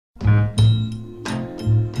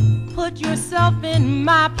put yourself in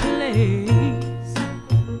my place,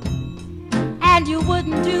 and you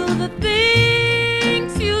wouldn't do the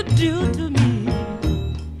things you do to me.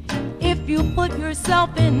 If you put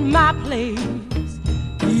yourself in my place,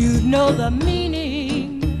 you'd know the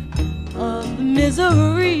meaning of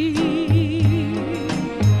misery.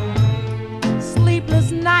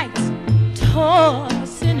 Sleepless nights,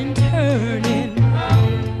 tossing and turning,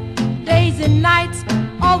 days and nights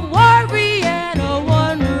of worry and of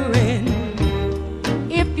wondering.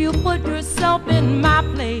 If you put yourself in my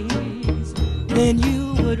place, then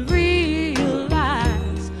you would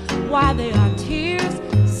realize why there are tears,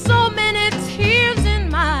 so many tears in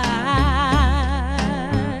my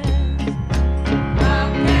eyes. How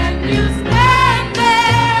can you stand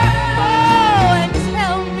there, oh, and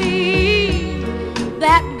tell me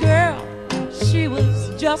that girl, she was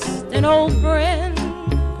just an old friend?